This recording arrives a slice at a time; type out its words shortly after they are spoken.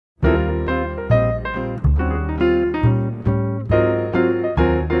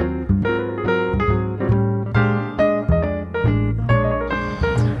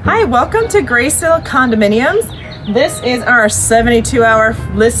Hi, welcome to Graceville Condominiums. This is our 72-hour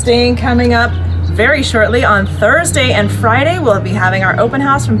listing coming up very shortly. On Thursday and Friday, we'll be having our open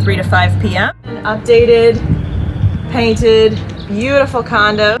house from 3 to 5 p.m. An updated, painted, beautiful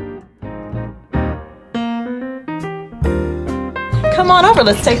condo. Come on over,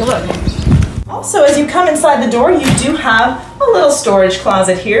 let's take a look. Also, as you come inside the door, you do have a little storage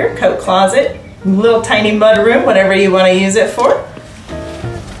closet here, coat closet, little tiny mud room, whatever you want to use it for.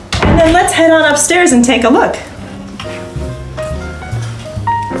 And then let's head on upstairs and take a look.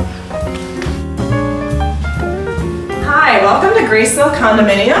 Hi, welcome to Graceville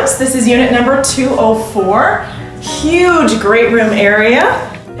Condominiums. This is unit number 204. Huge great room area.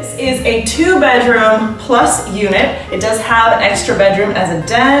 This is a 2-bedroom plus unit. It does have an extra bedroom as a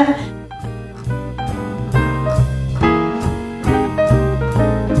den.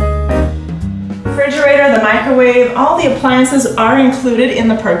 Refrigerator, the microwave, all the appliances are included in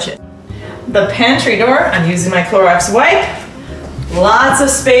the purchase. The pantry door, I'm using my Clorox wipe. Lots of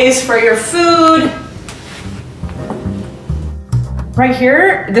space for your food. Right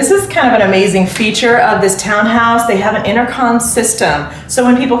here, this is kind of an amazing feature of this townhouse. They have an intercom system. So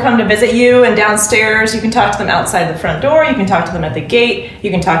when people come to visit you and downstairs, you can talk to them outside the front door, you can talk to them at the gate,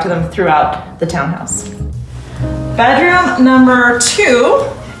 you can talk to them throughout the townhouse. Bedroom number 2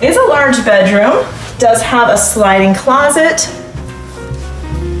 is a large bedroom. Does have a sliding closet.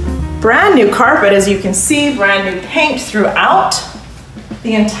 Brand new carpet, as you can see, brand new paint throughout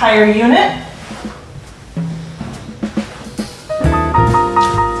the entire unit.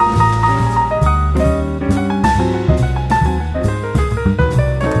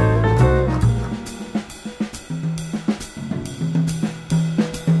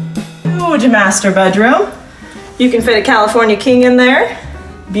 Huge master bedroom. You can fit a California king in there.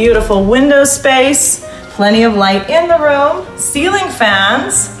 Beautiful window space, plenty of light in the room, ceiling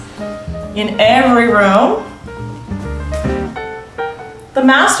fans in every room. The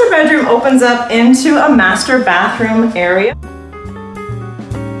master bedroom opens up into a master bathroom area.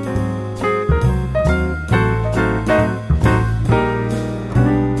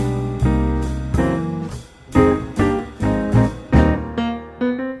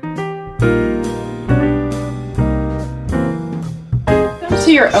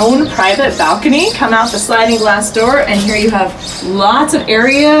 Your own private balcony. Come out the sliding glass door, and here you have lots of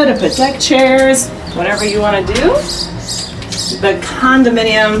area to put deck chairs, whatever you want to do. The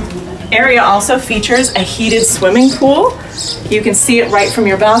condominium area also features a heated swimming pool. You can see it right from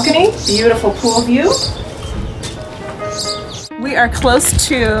your balcony. Beautiful pool view. We are close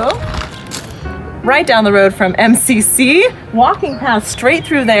to right down the road from MCC. Walking path straight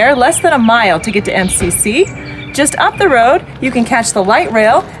through there, less than a mile to get to MCC. Just up the road, you can catch the light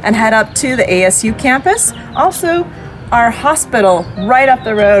rail and head up to the ASU campus. Also, our hospital right up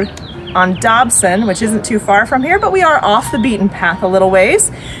the road on Dobson, which isn't too far from here, but we are off the beaten path a little ways.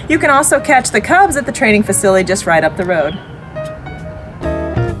 You can also catch the Cubs at the training facility just right up the road.